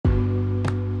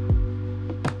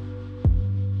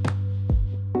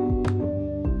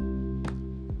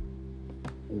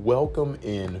Welcome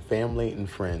in, family and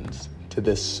friends, to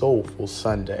this soulful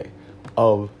Sunday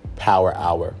of Power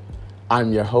Hour.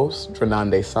 I'm your host,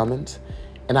 Drenande Summons,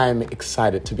 and I am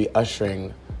excited to be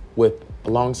ushering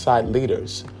alongside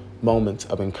leaders, moments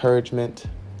of encouragement,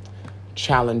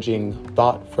 challenging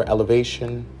thought for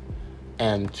elevation,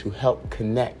 and to help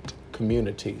connect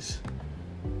communities.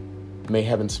 May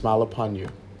heaven smile upon you,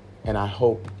 and I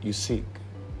hope you seek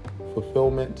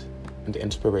fulfillment and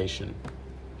inspiration.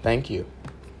 Thank you.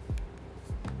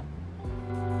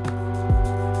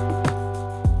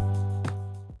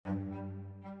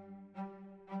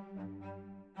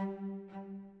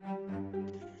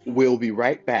 We'll be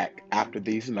right back after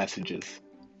these messages.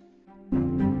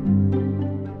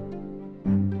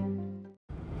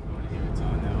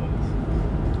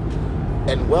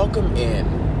 And welcome in,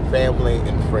 family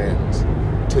and friends,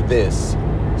 to this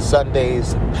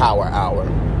Sunday's Power Hour.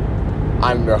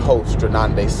 I'm your host,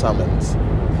 Drenande Summons.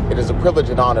 It is a privilege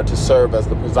and honor to serve as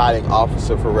the presiding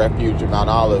officer for Refuge in Mount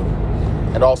Olive,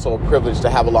 and also a privilege to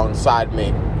have alongside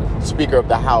me Speaker of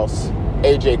the House,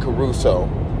 Aj Caruso.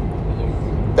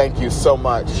 Thank you so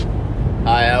much.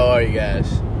 Hi, how are you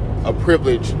guys? A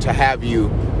privilege to have you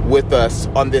with us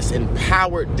on this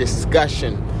empowered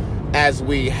discussion as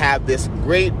we have this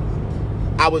great,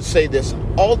 I would say this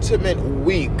ultimate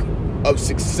week of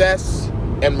success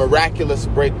and miraculous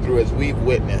breakthrough as we've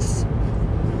witnessed.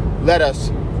 Let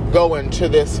us go into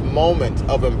this moment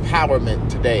of empowerment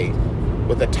today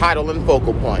with a title and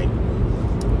focal point: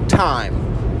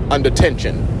 Time Under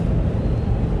Tension.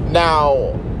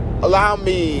 Now, allow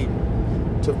me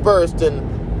to first,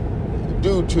 and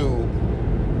due to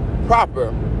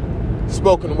proper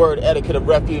spoken word etiquette of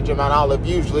Refuge in Mount Olive,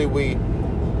 usually we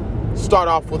start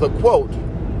off with a quote.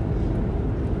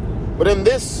 But in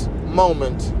this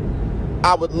moment,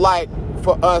 I would like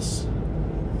for us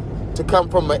to come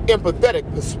from an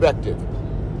empathetic perspective.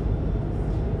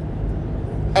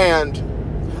 And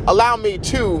allow me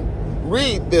to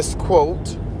read this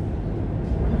quote.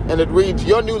 And it reads,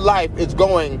 "Your new life is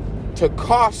going to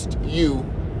cost you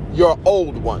your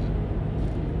old one.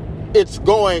 It's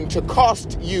going to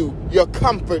cost you your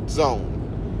comfort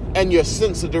zone and your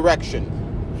sense of direction.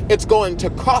 It's going to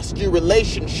cost you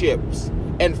relationships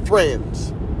and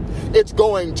friends. It's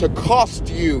going to cost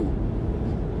you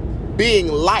being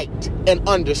liked and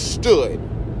understood.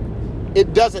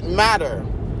 It doesn't matter.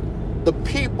 The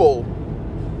people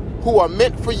who are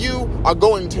meant for you are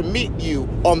going to meet you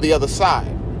on the other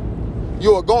side.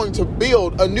 You are going to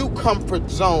build a new comfort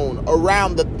zone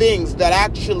around the things that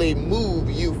actually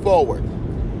move you forward.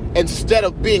 Instead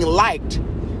of being liked,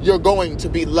 you're going to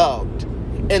be loved.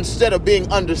 Instead of being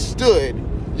understood,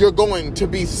 you're going to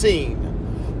be seen.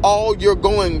 All you're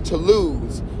going to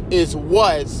lose is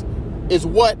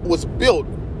what was built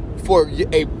for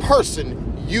a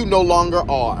person you no longer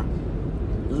are.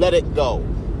 Let it go."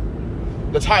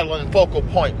 The title and focal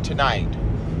point tonight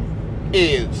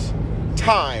is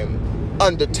Time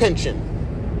Under Tension.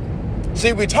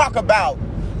 See, we talk about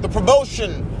the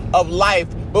promotion of life,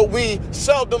 but we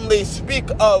seldomly speak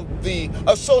of the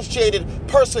associated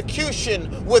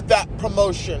persecution with that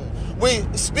promotion. We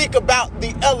speak about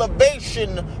the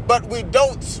elevation, but we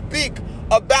don't speak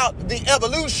about the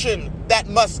evolution that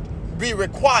must be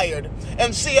required.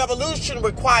 And see, evolution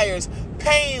requires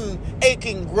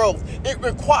pain-aching growth. It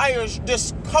requires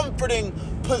discomforting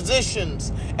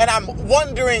positions. And I'm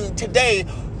wondering today,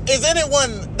 is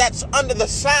anyone that's under the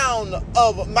sound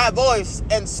of my voice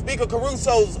and Speaker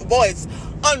Caruso's voice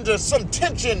under some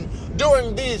tension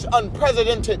during these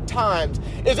unprecedented times?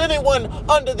 Is anyone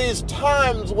under these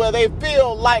times where they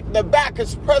feel like their back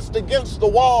is pressed against the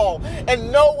wall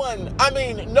and no one,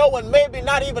 maybe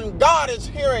not even God is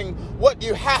hearing what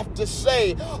you have to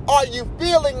say? Are you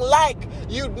feeling like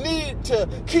you need to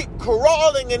keep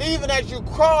crawling, and even as you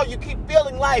crawl, you keep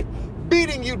feeling life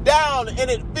beating you down,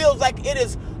 and it feels like it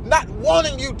is not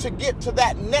wanting you to get to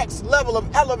that next level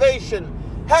of elevation?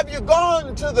 Have you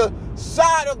gone to the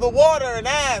side of the water and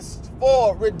asked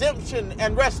for redemption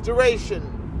and restoration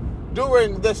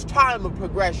during this time of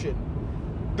progression,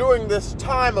 during this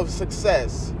time of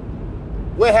success?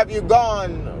 Where have you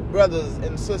gone, brothers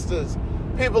and sisters?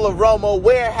 People of Romo,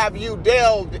 where have you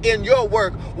delved in your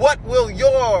work? What will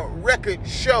your record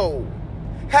show?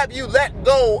 Have you let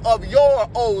go of your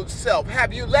old self?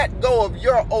 Have you let go of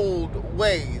your old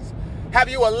ways? Have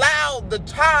you allowed the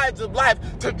tides of life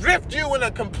to drift you in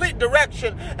a complete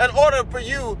direction in order for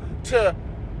you to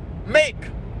make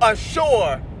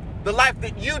ashore the life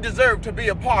that you deserve to be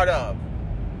a part of?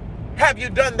 Have you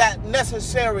done that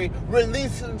necessary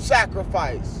release and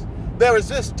sacrifice? There is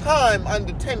this time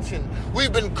under tension.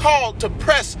 We've been called to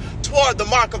press toward the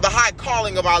mark of the high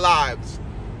calling of our lives.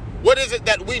 What is it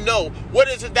that we know? What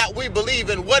is it that we believe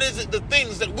in? What is it the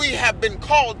things that we have been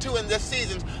called to in this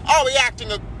season? Are we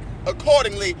acting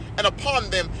accordingly and upon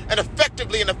them and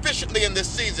effectively and efficiently in this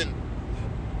season?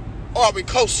 Or are we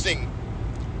coasting?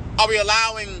 Are we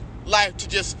allowing life to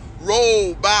just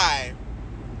roll by?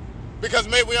 Because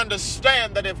may we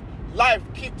understand that if life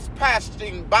keeps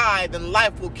passing by, then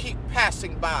life will keep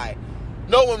passing by.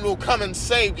 No one will come and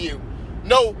save you.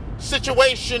 No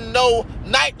situation, no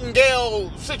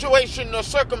nightingale situation or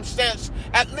circumstance,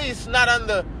 at least not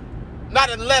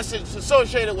unless it's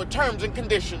associated with terms and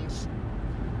conditions.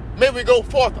 May we go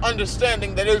forth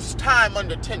understanding that it's time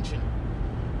under tension.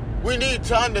 We need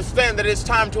to understand that it's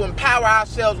time to empower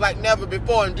ourselves like never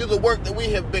before and do the work that we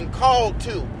have been called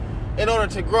to in order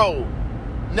to grow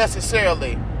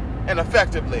necessarily and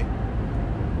effectively.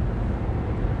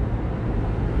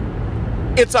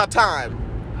 It's our time.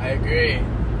 I agree.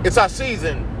 It's our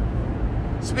season.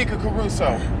 Speaker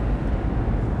Caruso.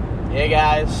 Yeah,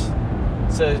 guys.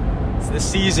 It's the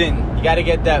season. You got to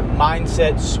get that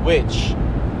mindset switch.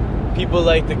 People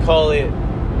like to call it,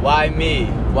 why me?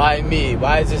 Why me?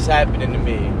 Why is this happening to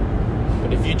me?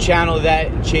 But if you channel that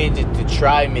and change it to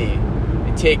try me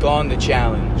and take on the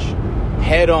challenge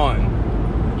head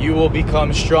on, you will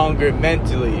become stronger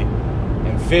mentally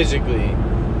and physically,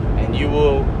 and you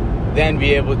will then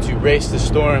be able to race the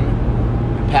storm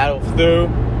and paddle through,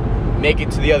 make it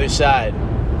to the other side.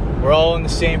 We're all on the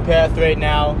same path right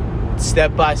now,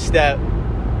 step by step.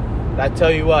 But I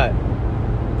tell you what,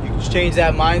 you just change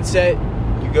that mindset,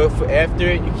 you go after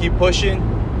it, you keep pushing,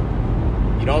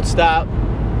 you don't stop,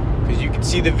 because you can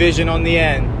see the vision on the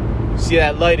end. You see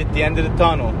that light at the end of the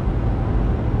tunnel.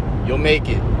 You'll make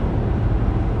it.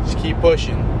 Just keep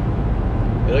pushing.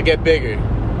 It'll get bigger.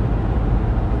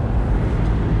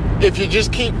 If you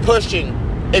just keep pushing,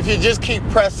 if you just keep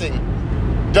pressing,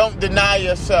 don't deny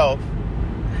yourself.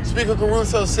 Speaker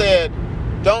Caruso said,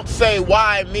 don't say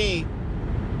why me.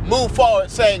 Move forward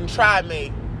saying try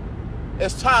me.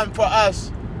 It's time for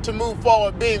us to move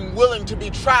forward being willing to be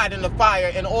tried in the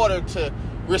fire in order to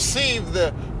receive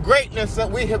the greatness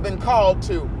that we have been called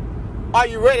to. Are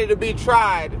you ready to be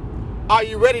tried? Are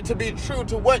you ready to be true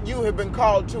to what you have been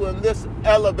called to in this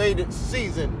elevated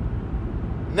season?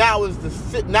 Now is the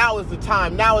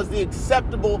time. Now is the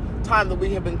acceptable time that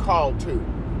we have been called to.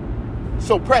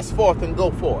 So press forth and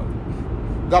go forth.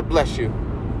 God bless you.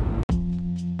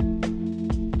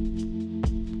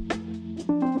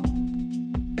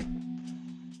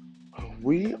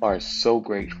 We are so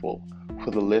grateful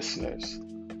for the listeners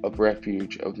of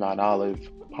Refuge of Mount Olive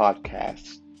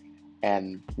podcast,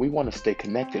 and we want to stay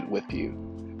connected with you.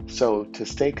 So to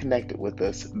stay connected with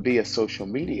us via social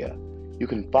media, you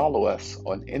can follow us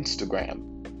on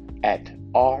Instagram at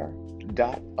r.o.m.o__.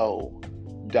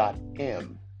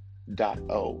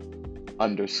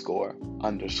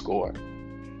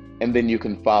 And then you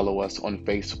can follow us on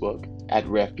Facebook at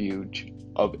Refuge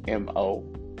of MO.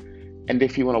 And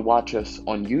if you want to watch us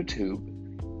on YouTube,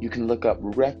 you can look up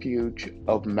Refuge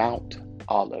of Mount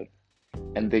Olive,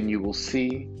 and then you will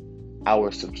see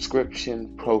our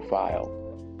subscription profile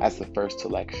as the first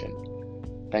selection.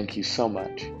 Thank you so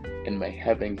much, and may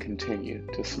heaven continue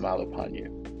to smile upon you.